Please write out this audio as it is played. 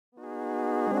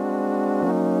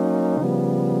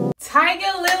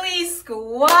TIGERLILEEE'S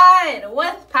squad,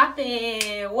 what's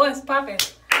poppin'? What's poppin'?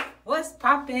 What's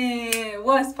poppin'?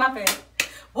 What's poppin'?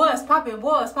 What's poppin'?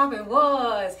 What's poppin'?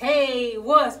 What's hey?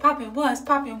 What's poppin'? What's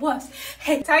poppin'? What's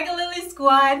hey? TIGERLILEEE'S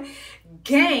squad,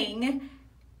 gang.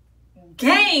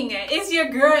 It's your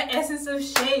girl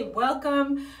Essenceofshay.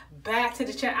 Welcome back to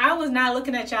the channel. I was not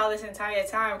looking at y'all this entire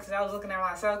time because I was looking at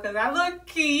myself because I look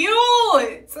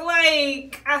cute.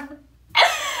 Like.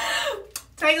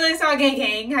 TIGERLILEEE'S squad,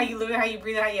 gang. How you living? How you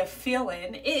breathing? How you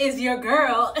feeling? It is your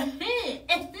girl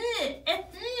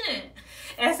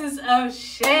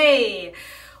Essenceofshay.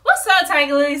 What's up,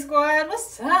 TIGERLILEEE'S squad?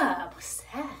 What's up? What's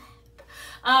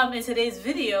up? In today's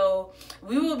video,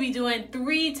 we will be doing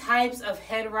 3 types of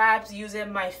head wraps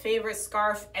using my favorite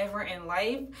scarf ever in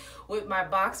life with my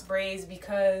box braids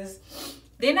because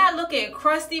they're not looking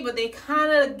crusty, but they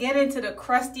kind of get into the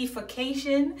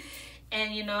crustification.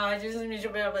 And you know, I just is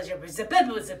it booba?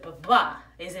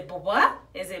 Is it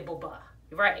booba?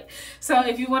 Right. So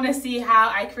if you want to see how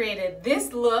I created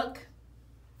this look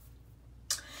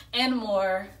and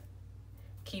more,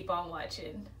 keep on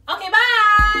watching. Okay,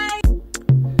 bye.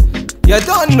 You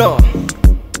don't know.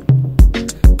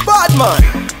 Bad man.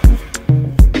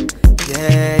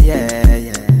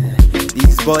 Yeah.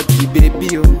 This body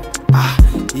baby, oh.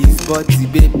 This body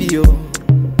baby, oh.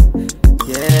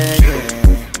 Yeah.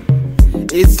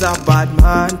 It's a bad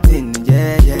man thing,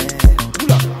 yeah.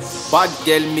 Bad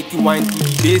girl make you wine to the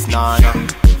bass, nah.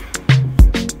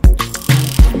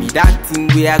 Give me that thing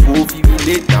where I go feel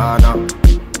late, nah.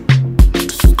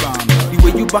 The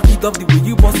way you back it up, the way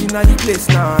you bust in the place,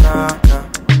 nah.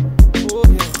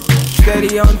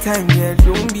 Steady on time, yeah,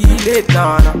 don't be late,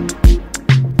 nah.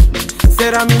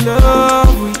 Said I'm in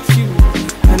love with you,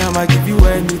 and I'ma give you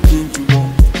anything you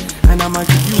want, and I'ma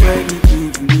give you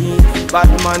anything you need. Bad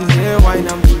man here, wine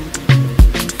I'm doing.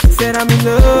 Said I'm in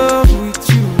love with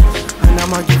you, and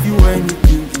I'ma give you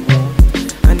anything you want,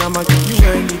 and I'ma give you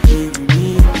anything you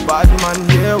need. Bad man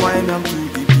here, wine I'm doing.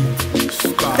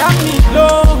 Tell me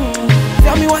low,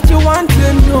 tell me what you want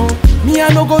to know. Me I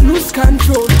no go lose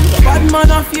control. Bad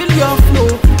man I feel your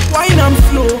flow, wine I'm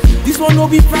slow. This one no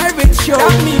be private show.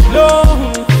 Tell me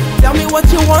low, tell me what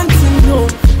you want to know.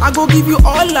 I go give you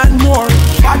all and more.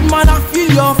 Bad man I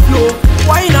feel your flow,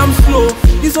 wine I'm slow.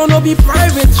 This one no be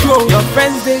private show. Your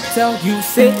friends they tell you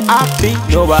say I be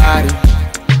nobody.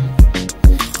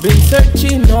 Been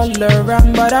searching all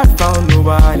around but I found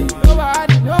nobody.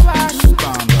 Nobody.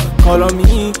 Call on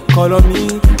me,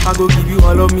 I go give you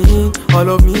all of me.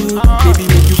 Baby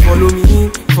make you follow me,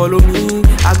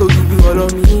 I go give you all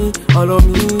of me.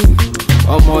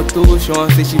 Omoto Sean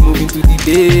say she moving to the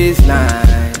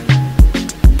baseline.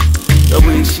 The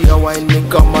way she a wine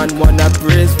make a man wanna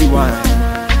praise the wine.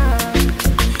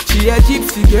 She a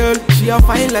gypsy girl, she a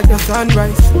fine like the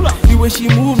sunrise. The way she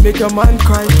move make a man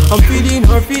cry. I'm feeling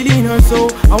her so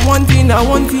I want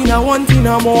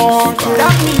more.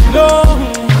 Tell me low,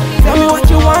 tell me what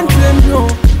you want to know.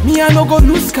 Me I no go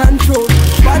lose control.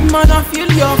 Bad man I feel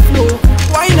your flow,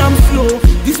 wine I'm slow.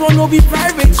 This one no be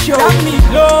private show. Tell me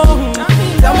low,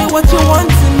 tell me what you want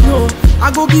to know. I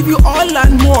go give you all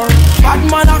and more. Bad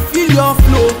man I feel your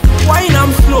flow, wine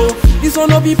I'm slow. This one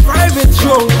no be private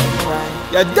show.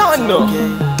 You don't know.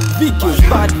 Vicky's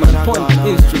bad man point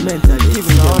instrumental.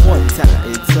 Even on one time,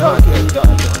 it's okay.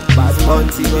 Bad man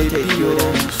go take you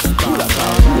there. Pull up.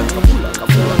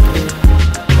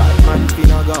 Bad man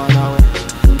finna gone away.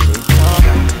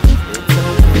 It's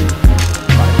okay.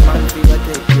 Bad man finna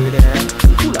take you there.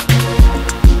 Pull up.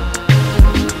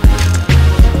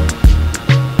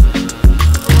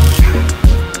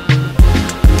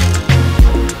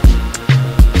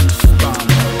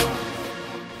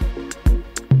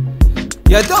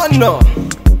 You don't know.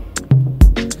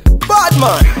 Bad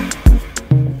man.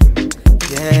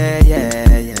 Yeah.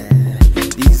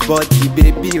 This body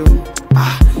baby, oh.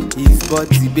 This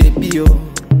body baby, oh.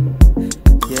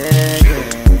 Yeah.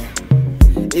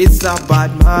 It's a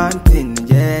bad man thing,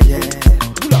 yeah.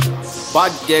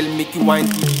 Bad girl make you wine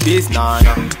to the bass, nah.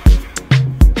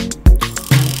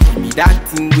 Give me that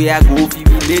thing where I go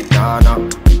feel late, nah.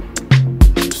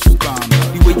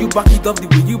 The way you back it up, the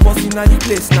way you bust in the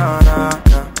place, nah.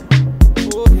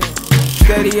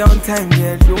 Steady on time,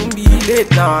 yeah, don't be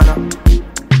late, nah.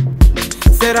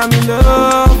 Said I'm in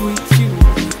love with you,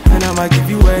 and I'ma give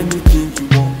you anything you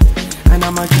want, and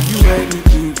I'ma give you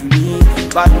anything you need.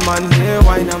 Bad man here,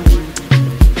 wine I'm doing.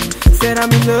 Said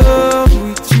I'm in love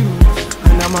with you,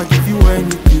 and I'ma give you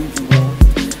anything you want,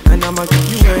 and I'ma give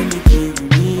you anything you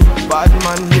need. Bad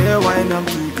man here, wine I'm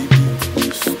doing.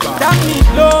 Tell me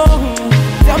low,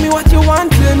 tell me what you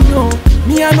want to know.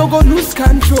 Me I no go lose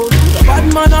control.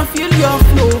 Bad man I feel your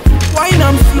flow, wine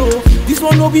wine I'm slow. This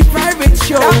one no be private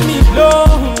show. Tell me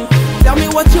low, tell me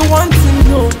what you want to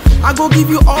know. I go give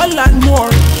you all and more.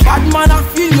 Bad man, I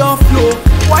feel your flow.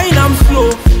 Wine I'm slow.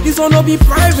 This one no be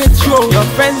private show. Your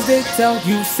friends they tell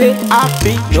you say I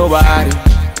be nobody.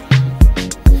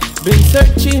 Been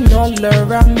searching all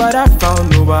around but I found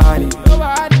nobody.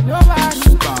 Nobody.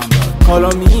 Call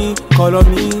on me, call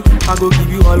on me. I go give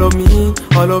you all of me,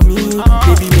 all of me.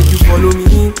 Baby, make you follow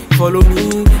me, follow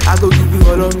me. I go give you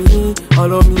all of me,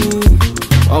 all of me.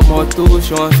 On moto,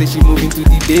 Sean say she moving to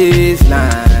the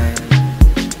baseline.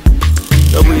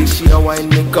 The way she a wine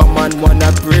make a man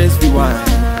wanna praise the wine.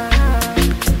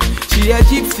 She a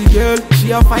gypsy girl,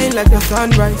 she a fine like the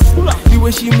sunrise. The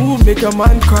way she move make a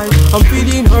man cry. I'm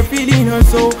feeling her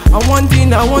so I want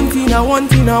it, I want it, I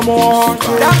want it, no more.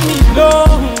 That me low,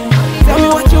 tell me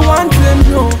what you want to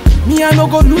know. Me I no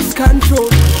go lose control.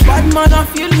 Bad man I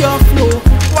feel your flow.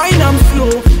 Wine I'm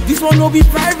slow, this one no be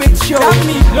private show. That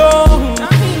me low,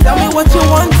 tell me what you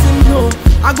want to know.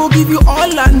 I go give you all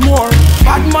and more.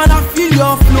 Bad man I feel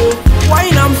your flow.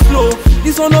 Wine I'm slow,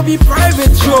 this one no be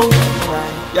private show.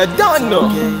 You don't know.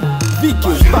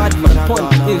 Vicky's bad man pon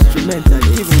the instrumental.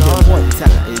 Even though one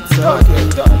time it's okay.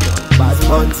 Bad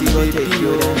man baby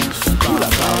you there. Pull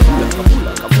up. Bad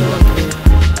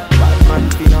man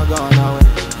finna gone away.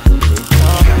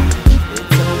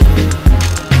 It's okay.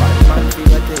 Bad man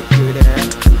finna take you there.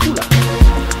 Pull up.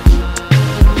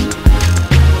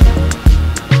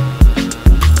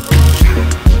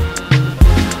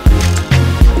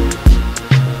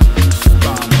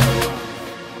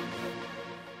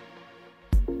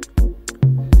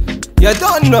 You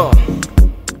don't know.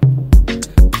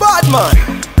 Bad man.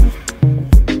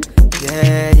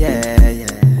 Yeah.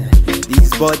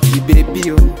 These body baby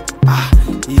oh.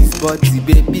 These body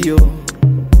baby oh.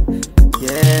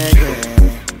 Yeah.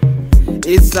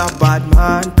 It's a bad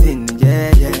man thing.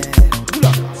 Yeah.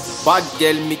 Bad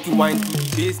girl make you wine to the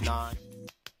bass now.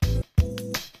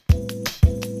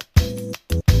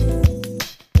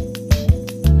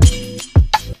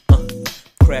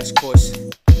 Crash course.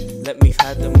 Let me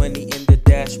hide the money in the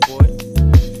dashboard.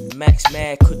 Max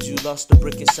mad, could you lost the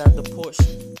brick inside the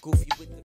Porsche? Goofy with the